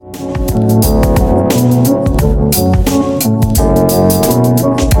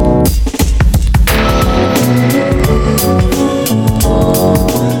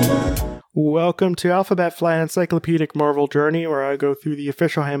welcome to Alphabet Flight Encyclopedic Marvel Journey, where I go through the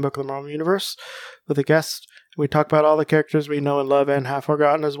official handbook of the Marvel Universe with a guest. We talk about all the characters we know and love and have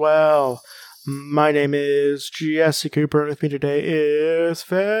forgotten as well. My name is Jesse Cooper, and with me today is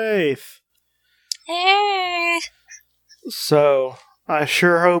Faith. Hey! So, I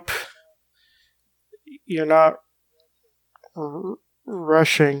sure hope you're not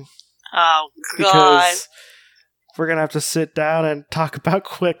rushing. Oh, God. Because we're going to have to sit down and talk about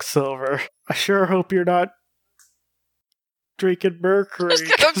Quicksilver. I sure hope you're not drinking Mercury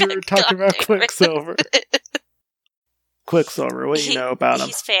because we're talking about Quicksilver. Quicksilver, what do you know about him?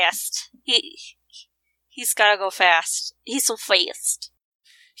 He's fast. He's gotta go fast. He's so fast.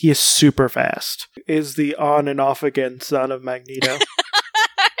 He is super fast. Is the on and off again son of Magneto.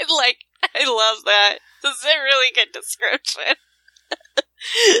 I love that. This is a really good description.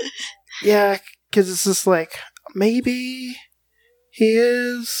 Yeah, because it's just like, maybe he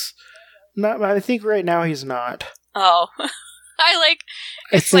is not. I think right now he's not. Oh.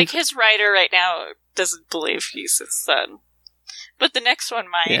 It's like his writer right now doesn't believe he's his son. But the next one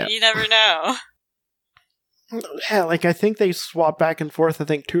might. Yeah. You never know. Yeah, I think they swap back and forth,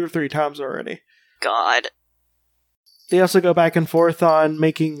 2 or 3 times already. God. They also go back and forth on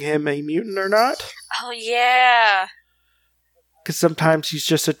making him a mutant or not. Oh, yeah. Because sometimes he's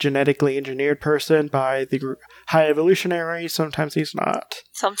just a genetically engineered person by the High Evolutionary, sometimes he's not.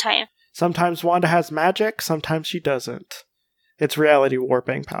 Sometimes Wanda has magic, sometimes she doesn't. It's reality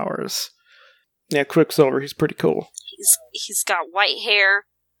warping powers. Yeah, Quicksilver, he's pretty cool. He's got white hair.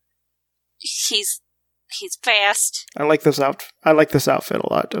 He's fast. I like this outfit a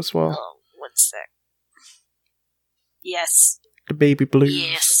lot as well. Oh, one sec. Yes. The baby blue.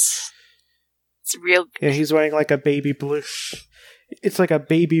 Yes. It's real. Yeah, he's wearing a baby blue. It's like a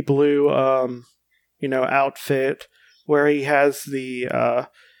baby blue, outfit where he has the,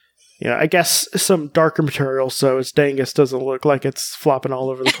 I guess some darker material so his dangus doesn't look like it's flopping all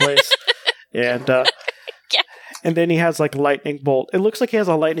over the place. And, yeah. And then he has lightning bolt. It looks like he has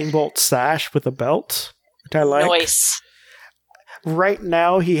a lightning bolt sash with a belt, which I like. Nice. Right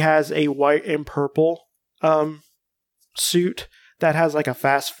now he has a white and purple, suit that has a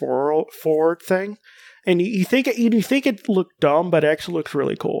fast forward thing. And you think it looked dumb, but it actually looks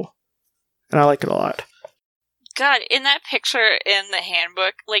really cool. And I like it a lot. God, in that picture in the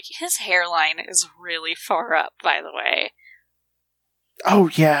handbook, his hairline is really far up, by the way. Oh,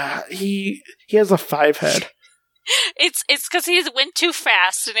 yeah. He has a 5 head. It's because he went too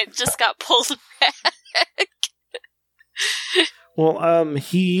fast and it just got pulled back. Well,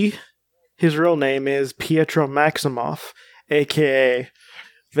 his real name is Pietro Maximoff, a.k.a.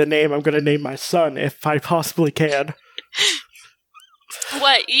 the name I'm going to name my son if I possibly can.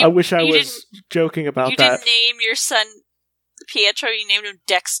 What? I wish I was joking about that. You didn't name your son Pietro, you named him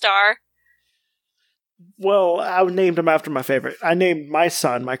Dexstar? Well, I named him after my favorite. I named my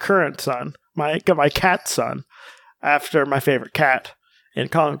son, my current son, my cat son, after my favorite cat in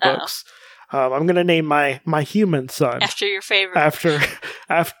comic books. I'm going to name my human son. After your favorite.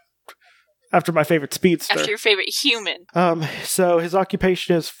 After my favorite speedster. After your favorite human. So his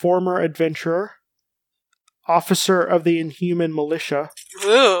occupation is former adventurer, officer of the Inhuman Militia,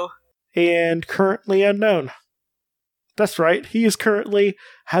 Ooh. And currently unknown. That's right, he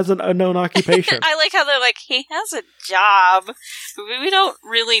has an unknown occupation. I like how they're he has a job, but we don't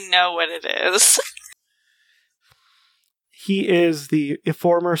really know what it is. He is the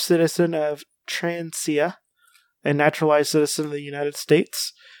former citizen of Transia, a naturalized citizen of the United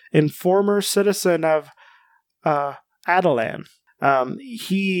States, and former citizen of Adelan.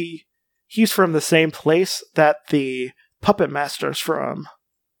 He's from the same place that the Puppet Master's from.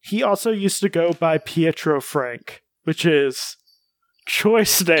 He also used to go by Pietro Frank, which is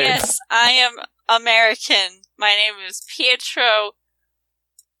choice name. Yes, I am American. My name is Pietro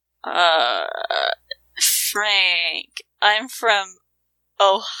Frank. I'm from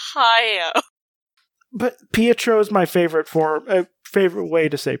Ohio. But Pietro is my favorite way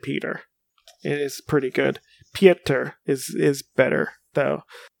to say Peter. It is pretty good. Pieter is better, though.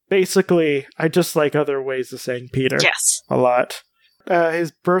 Basically, I just like other ways of saying Peter. Yes. A lot.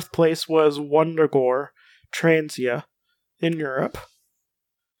 His birthplace was Wundagore, Transia, in Europe.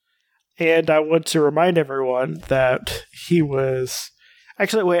 And I want to remind everyone that he was...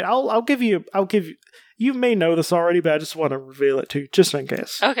 Actually, wait, I'll give you... You may know this already, but I just want to reveal it to you, just in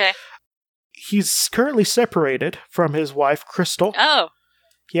case. Okay. He's currently separated from his wife, Crystal. Oh.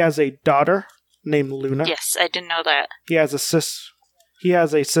 He has a daughter named Luna. Yes, I didn't know that. He has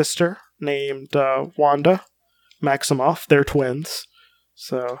a sister named Wanda Maximoff. They're twins.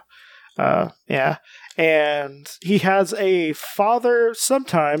 So, Yeah. And he has a father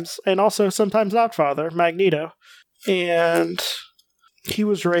sometimes, and also sometimes not father, Magneto. And he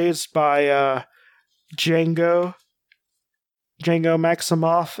was raised by Django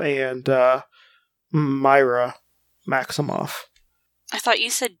Maximoff and Myra Maximoff. I thought you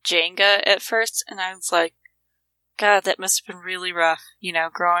said Jenga at first, and I was like, God, that must have been really rough,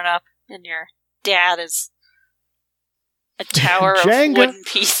 growing up, and your dad is a tower of wooden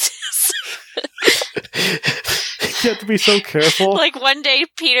pieces. You have to be so careful. Like, one day,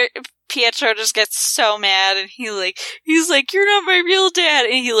 Pietro just gets so mad, and he's like, you're not my real dad,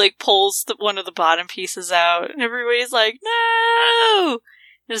 and he, pulls one of the bottom pieces out, and everybody's like, no!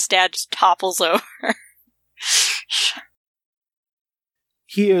 And his dad just topples over.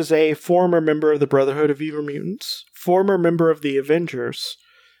 He is a former member of the Brotherhood of Evil Mutants, former member of the Avengers,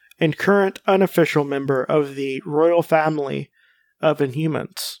 and current unofficial member of the royal family of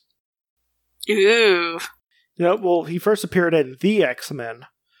Inhumans. Ooh. Well, he first appeared in The X-Men,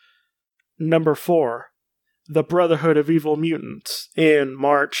 number 4, The Brotherhood of Evil Mutants, in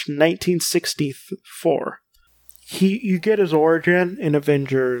March 1964. You get his origin in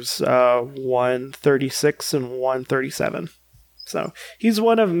Avengers 136 and 137. So, he's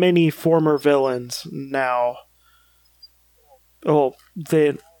one of many former villains now. Oh,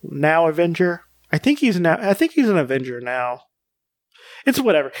 the now Avenger? I think he's an Avenger now. It's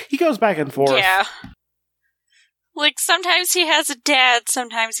whatever. He goes back and forth. Yeah. Sometimes he has a dad,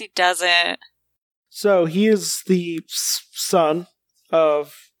 sometimes he doesn't. So he is the son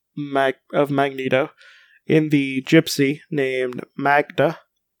of Magneto in the gypsy named Magda.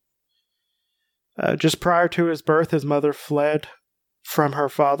 Just prior to his birth, his mother fled from her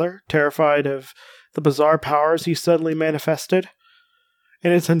father, terrified of the bizarre powers he suddenly manifested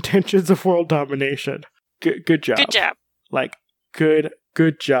and his intentions of world domination. Good job. Good job.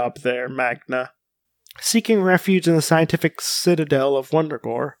 Good job there, Magna. Seeking refuge in the scientific citadel of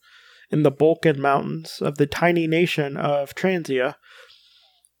Wundagore, in the Balkan Mountains of the tiny nation of Transia,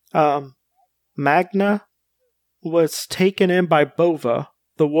 Magna was taken in by Bova,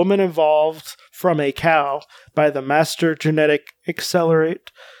 the woman evolved from a cow by the master genetic acceleration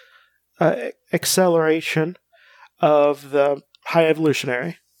of the High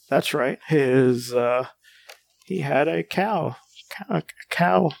Evolutionary. That's right. He had a cow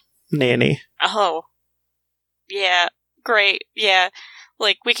nanny. Oh. Yeah, great. Yeah.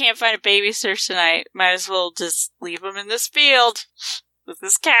 We can't find a babysitter tonight. Might as well just leave him in this field with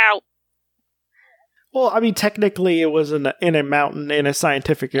this cow. Well, I mean, technically it was in a mountain in a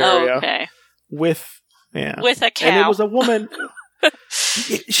scientific area. Okay. With a cow. And it was a woman.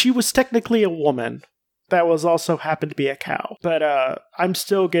 She was technically a woman. That was also happened to be a cow. But I'm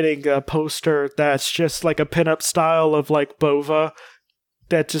still getting a poster that's just like a pinup style of Bova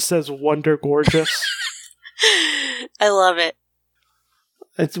that just says Wonder Gorgeous. I love it.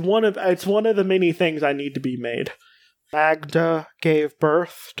 It's one of the many things I need to be made. Magda gave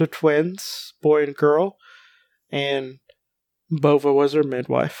birth to twins, boy and girl, and Bova was her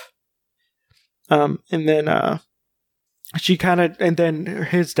midwife. And then his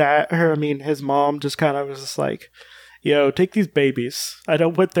mom just kind of was just like, "Yo, take these babies. I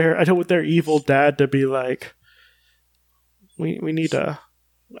don't want their evil dad to be like, I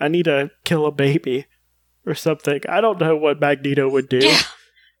need to kill a baby or something." I don't know what Magneto would do. Yeah.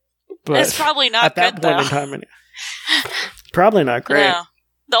 But it's probably not good, though. At that point in time, probably not great. No.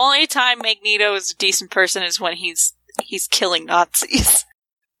 The only time Magneto is a decent person is when he's killing Nazis.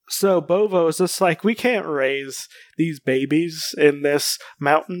 So Bova was just like, we can't raise these babies in this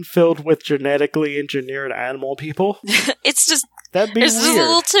mountain filled with genetically engineered animal people. It's just that'd be weird. Just a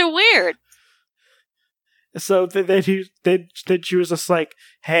little too weird. So then she was just like,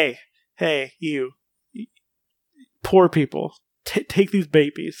 hey, you poor people, take these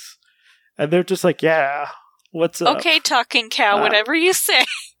babies. And they're just like, yeah, what's up? Okay, talking cow, whatever you say.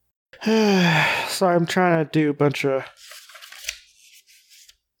 So I'm trying to do a bunch of...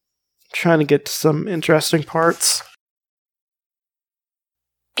 trying to get to some interesting parts.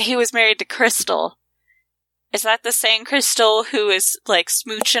 He was married to Crystal. Is that the same Crystal who is,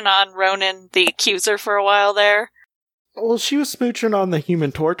 smooching on Ronan the Accuser for a while there? Well, she was smooching on the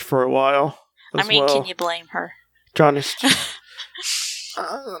Human Torch for a while. Can you blame her? Johnny's...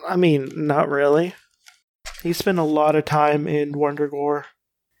 not really. He spent a lot of time in Wundagore.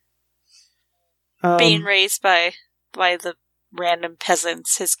 Being raised by the random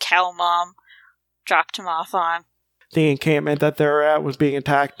peasants his cow mom dropped him off on. The encampment that they're at was being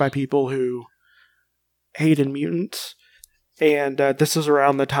attacked by people who hated mutants. And this is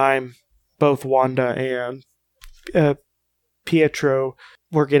around the time both Wanda and Pietro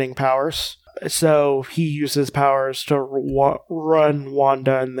were getting powers. So he uses powers to run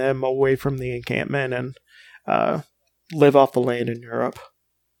Wanda and them away from the encampment and live off the land in Europe.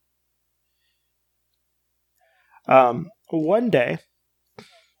 One day,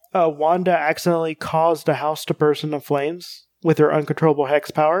 Wanda accidentally caused a house to burst into flames with her uncontrollable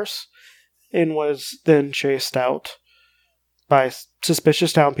hex powers and was then chased out by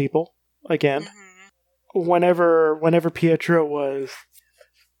suspicious town people again. Whenever Pietro was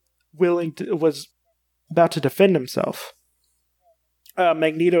about to defend himself,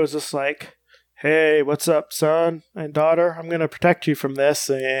 Magneto is just like, "Hey, what's up, son and daughter? I'm gonna protect you from this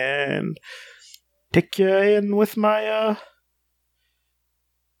and take you in with my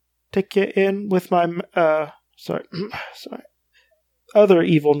sorry other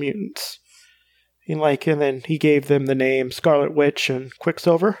evil mutants." And then he gave them the name Scarlet Witch and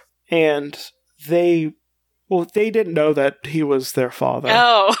Quicksilver, and they didn't know that he was their father.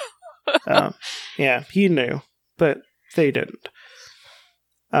 Oh. Yeah, he knew, but they didn't.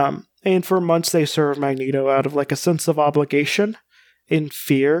 And for months they served Magneto out of like a sense of obligation in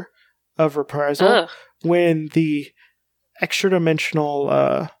fear of reprisal when the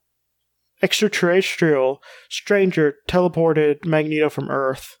extraterrestrial stranger teleported Magneto from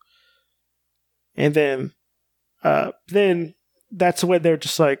Earth. And then that's when they're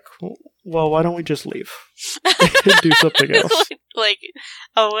just like, well, why don't we just leave and do something else? Like,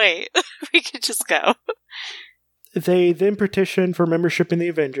 oh wait, we could just go. They then petition for membership in the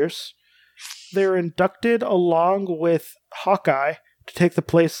Avengers. They're inducted along with Hawkeye to take the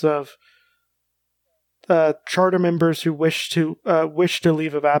place of charter members who wish to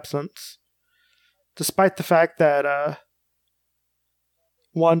leave of absence, despite the fact that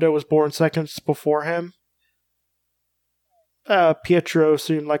Wanda was born seconds before him. Pietro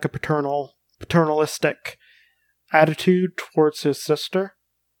assumed like a paternalistic attitude towards his sister.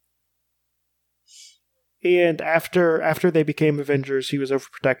 And after they became Avengers, he was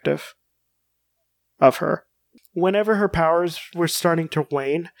overprotective of her. Whenever her powers were starting to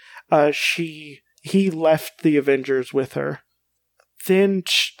wane, he left the Avengers with her. Then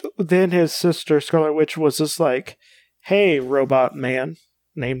his sister, Scarlet Witch, was just like, "Hey, robot man,"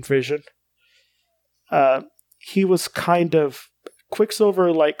 named Vision. He was kind of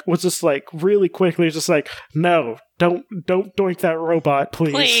Quicksilver, like, was just like really quickly just like, "No, don't doink that robot,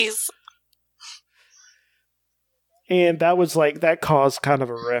 please." Please. And that caused kind of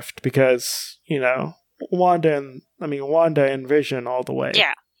a rift because, Wanda and Vision all the way.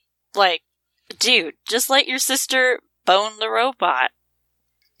 Yeah. Like, dude, just let your sister bone the robot.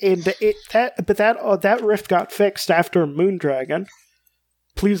 And that rift got fixed after Moondragon.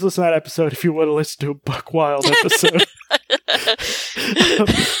 Please listen to that episode if you want to listen to a Buck Wild episode.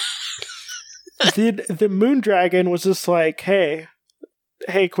 The Moondragon was just like, hey,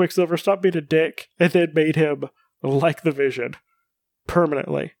 Quicksilver, stop being a dick, and then made him like the Vision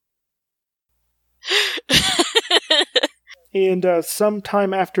permanently. And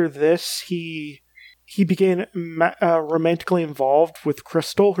sometime after this, he became romantically involved with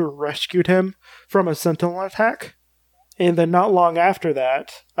Crystal, who rescued him from a Sentinel attack. And then not long after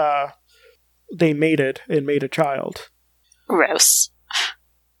that, they mated and made a child. Gross.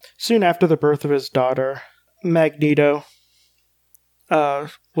 Soon after the birth of his daughter, Magneto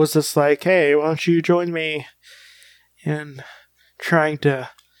was just like, "Hey, why don't you join me in trying to,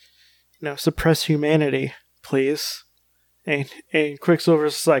 suppress humanity, please?" And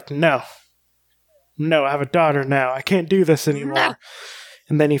Quicksilver's just like, No, I have a daughter now. I can't do this anymore. No.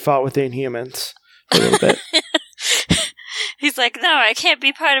 And then he fought with the Inhumans for a little bit. He's like, "No, I can't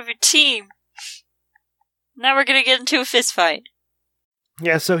be part of a team. Now we're gonna get into a fist fight."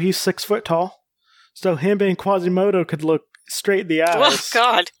 Yeah, so he's 6 foot tall. So him and Quasimodo could look straight in the eyes. Oh,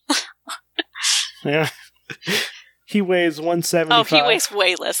 God. Yeah. He weighs 175. Oh, he weighs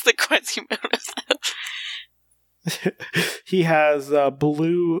way less than Quasimodo. He has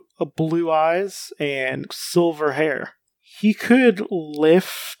blue eyes and silver hair. He could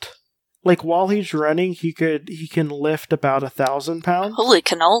lift, like while he's running, he can lift about 1,000 pounds. Holy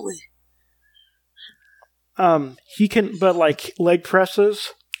cannoli! He can, but like leg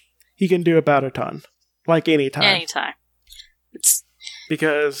presses, he can do about a ton, like anytime. Anytime. It's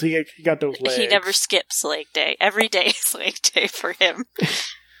because he got those legs. He never skips leg day. Every day is leg day for him.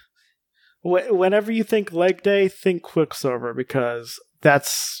 Whenever you think leg day, think Quicksilver, because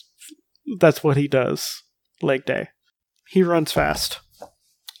that's what he does. Leg day. He runs fast.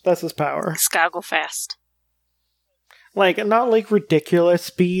 That's his power. Skoggle fast. Like, not like ridiculous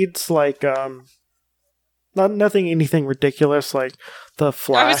speeds, like anything ridiculous like the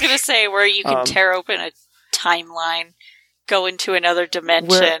Flash. I was gonna say where you can tear open a timeline, go into another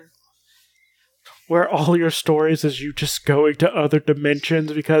dimension. Where all your stories is you just going to other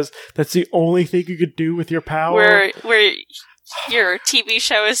dimensions because that's the only thing you could do with your power. Where your TV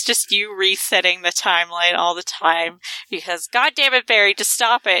show is just you resetting the timeline all the time because, God damn it, Barry, just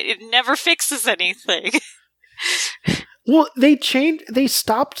stop it. It never fixes anything. Well, they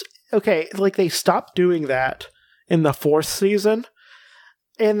stopped doing that in the 4th season.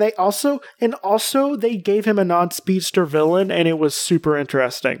 And they also they gave him a non-speedster villain, and it was super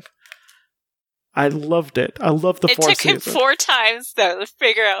interesting. I loved it. I loved the 4th season. It took him 4 times, though, to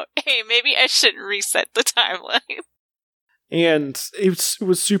figure out, hey, maybe I shouldn't reset the timeline. And it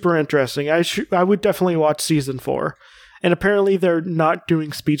was super interesting. I would definitely watch season 4. And apparently they're not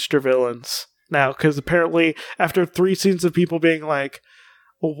doing speedster villains now, because apparently after 3 seasons of people being like,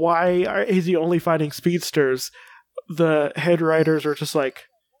 well, why is he only fighting speedsters? The head writers are just like,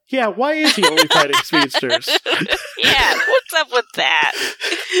 yeah, why is he only fighting speedsters? Yeah, what's up with that?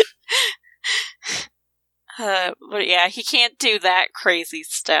 But yeah, he can't do that crazy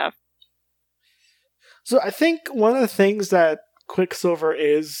stuff. So I think one of the things that Quicksilver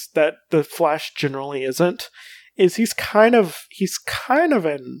is that the Flash generally isn't is he's kind of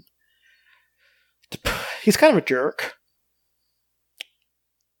a jerk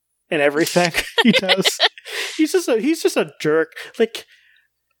in everything he does. He's just a jerk. Like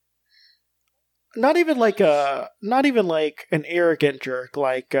not even like an arrogant jerk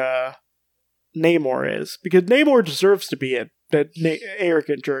like Namor is, because Namor deserves to be an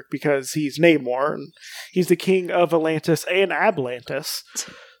arrogant jerk because he's Namor and he's the king of Atlantis and Atlantis.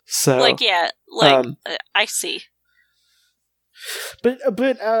 So I see. But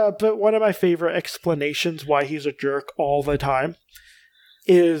one of my favorite explanations why he's a jerk all the time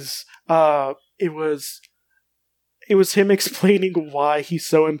is it was him explaining why he's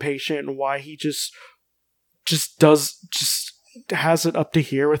so impatient and why he just has it up to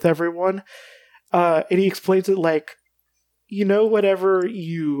here with everyone. And he explains it like, whenever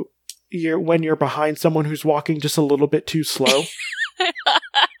when you're behind someone who's walking just a little bit too slow.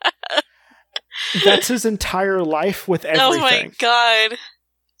 That's his entire life with everything. Oh my god.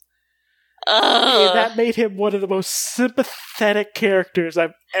 And that made him one of the most sympathetic characters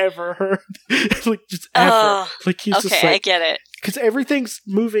I've ever heard. Like, just ever. Like, he's okay, just like, I get it. Because everything's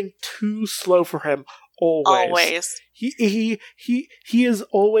moving too slow for him. Always. He is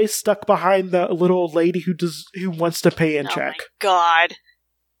always stuck behind the little old lady who wants to pay in check. Oh my god.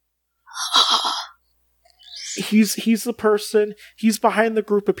 He's the person. He's behind the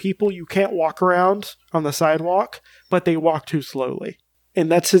group of people you can't walk around on the sidewalk, but they walk too slowly, and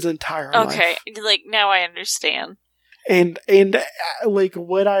that's his entire life. Okay, like now I understand. And like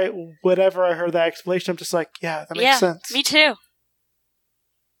whenever I heard that explanation, I'm just like, yeah, that makes sense. Me too.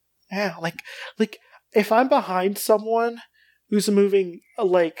 Yeah, like if I'm behind someone who's moving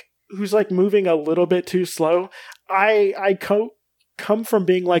moving a little bit too slow, I come from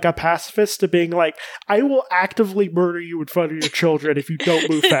being like a pacifist to being like, I will actively murder you in front of your children if you don't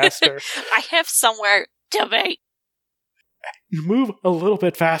move faster. I have somewhere to be. Move a little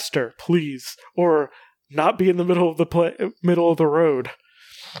bit faster, please, or not be in the middle of the road.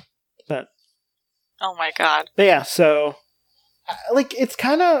 But oh my god. But yeah, so like it's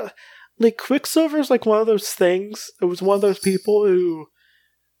kind of like Quicksilver's like one of those things. It was one of those people who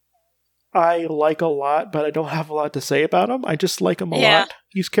I like a lot, but I don't have a lot to say about him. I just like him a lot.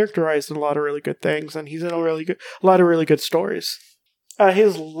 He's characterized in a lot of really good things, and he's in a lot of really good stories.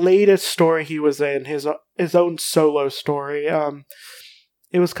 His latest story he was in, his own solo story,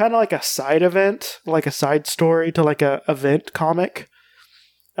 it was kind of like a side event, like a side story to like a event comic.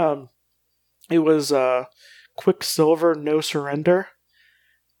 It was Quicksilver No Surrender.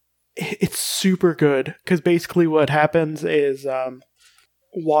 It's super good, because basically what happens is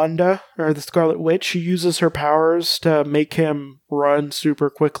Wanda, or the Scarlet Witch, she uses her powers to make him run super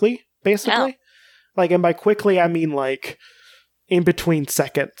quickly, basically. Oh. And by quickly, I mean like in between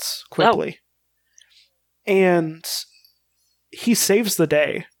seconds quickly. Oh. And he saves the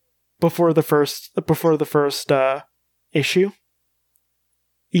day before the first issue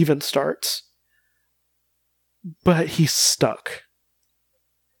even starts. But he's stuck.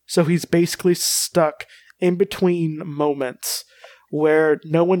 So he's basically stuck in between moments where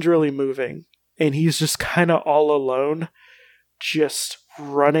no one's really moving, and he's just kind of all alone, just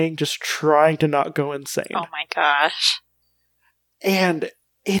running, just trying to not go insane. Oh my gosh. And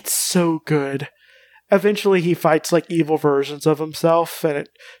it's so good. Eventually he fights like evil versions of himself, and it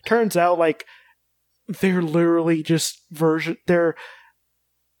turns out like they're literally just they're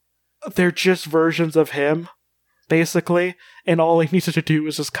just versions of him, basically, and all he needs to do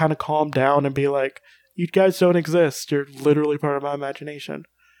is just kind of calm down and be like, You guys don't exist. You're literally part of my imagination.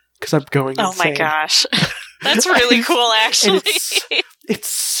 Because I'm going insane. Oh my gosh. That's really cool, actually. It's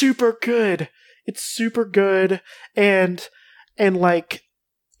super good. It's super good. And like,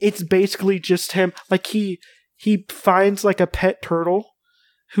 it's basically just him. Like, he finds, like, a pet turtle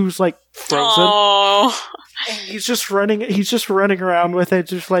who's, like, frozen. Oh. And he's just running around with it,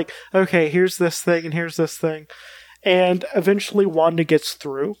 just like, okay, here's this thing, and here's this thing. And eventually Wanda gets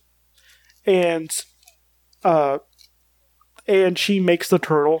through. And she makes the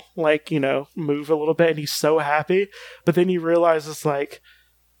turtle, like, you know, move a little bit, and he's so happy. But then he realizes, like,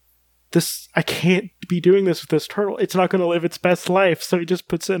 I can't be doing this with this turtle. It's not going to live its best life. So he just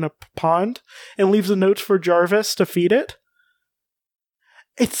puts it in a pond and leaves a note for Jarvis to feed it.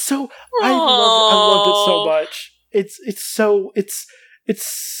 It's so, I loved it so much. It's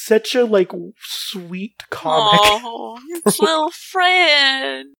such a, like, sweet comic. Oh, his little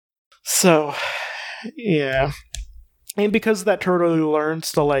friend. So, yeah. And because of that turtle, he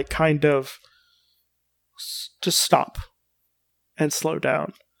learns to, like, kind of just stop and slow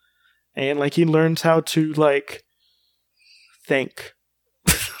down. And, like, he learns how to, like, think.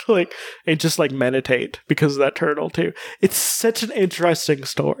 Like, and just, like, meditate because of that turtle, too. It's such an interesting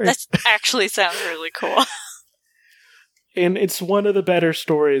story. That actually sounds really cool. And it's one of the better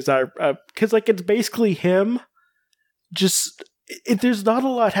stories because, like, it's basically him just, there's not a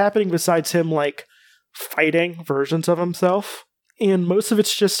lot happening besides him, like, fighting versions of himself. And most of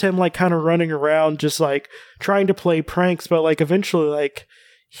it's just him, like, kind of running around, just, like, trying to play pranks, but, like, eventually, like,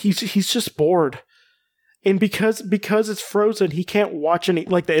 he's just bored. And because it's frozen, he can't watch any,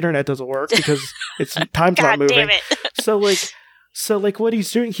 like, the internet doesn't work because it's time's not moving. Damn it. So what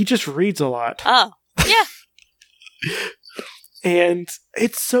he's doing, he just reads a lot. Oh, yeah. And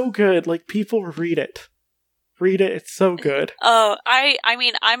it's so good. Like, people read it. Read it. It's so good. Oh, I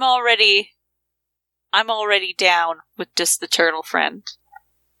mean, I'm already down with just the turtle friend.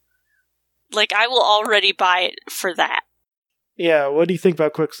 Like, I will already buy it for that. Yeah, what do you think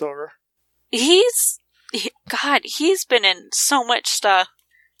about Quicksilver? He's been in so much stuff,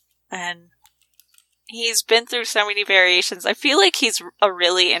 and he's been through so many variations. I feel like he's a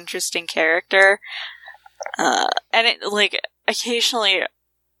really interesting character, and it, like, occasionally,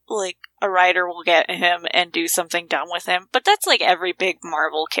 like, a writer will get him and do something dumb with him, but that's, like, every big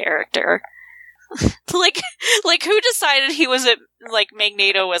Marvel character. like who decided he wasn't, like,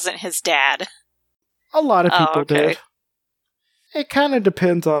 Magneto wasn't his dad? A lot of people okay. did. It kind of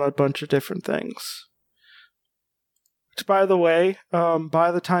depends on a bunch of different things. Which, by the way,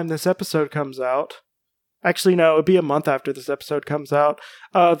 by the time this episode comes out, actually, no, it'll be a month after this episode comes out,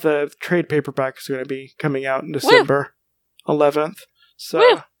 the trade paperback is going to be coming out in December 11th. So,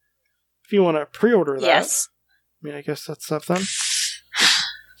 if you want to pre-order that, yes. I mean, I guess that's something.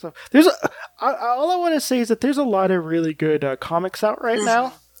 So, all I want to say is that there's a lot of really good comics out right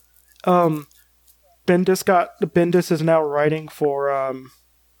now. Bendis is now writing for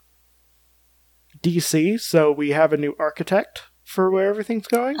DC, so we have a new architect for where everything's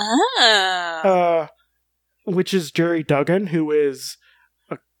going. Which is Jerry Duggan, who is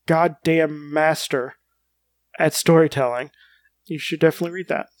a goddamn master at storytelling. You should definitely read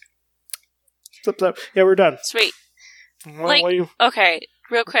that. So, yeah, we're done. Sweet. Well, okay,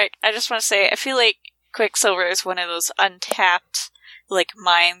 real quick, I just want to say, I feel like Quicksilver is one of those untapped, like,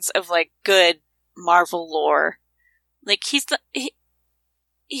 mines of, like, good Marvel lore. Like, he's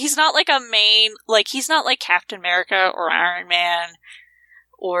not like a main, like, he's not like Captain America or Iron Man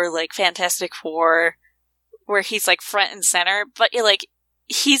or, like, Fantastic Four, where he's, like, front and center, but, like,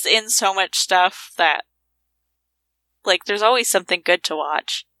 he's in so much stuff that, like, there's always something good to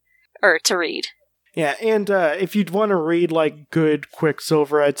watch or to read. Yeah, and if you'd want to read, like, good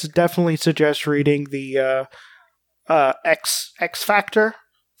Quicksilver, I'd definitely suggest reading the X Factor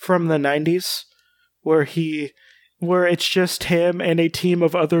from the 90s, where it's just him and a team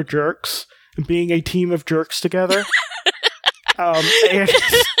of other jerks being a team of jerks together. And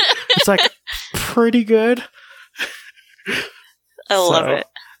it's like pretty good. I love it.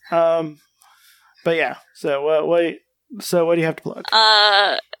 But yeah, so what do you have to plug?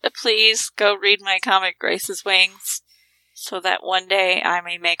 Please go read my comic Grace's Wings, so that one day I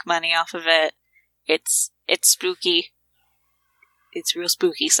may make money off of it. It's spooky. It's real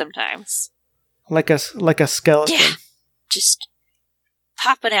spooky sometimes. Like a skeleton. Yeah, just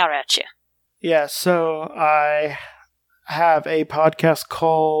popping out at you. Yeah, so I have a podcast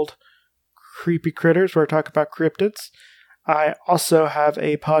called Creepy Critters where I talk about cryptids. I also have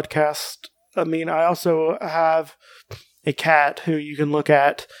a podcast. I also have a cat who you can look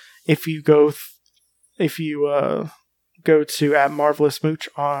at if you go to @MarvelousMooch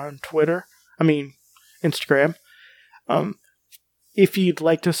on Twitter. Instagram. If you'd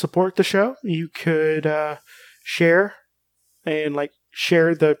like to support the show, you could share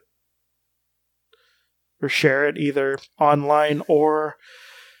it either online or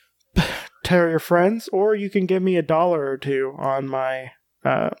tell your friends, or you can give me $1 or $2 on my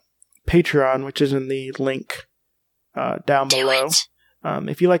Patreon, which is in the link down below.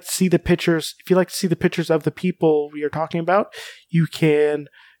 If you like to see the pictures, of the people we are talking about, you can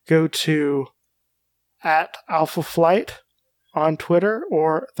go to @AlphaFlight on Twitter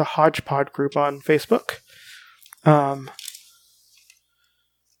or the Hodgepod group on Facebook.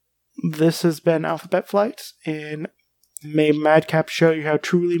 This has been Alphabet Flights, and may Madcap show you how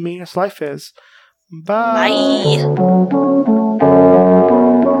truly meaningless life is. Bye. Bye.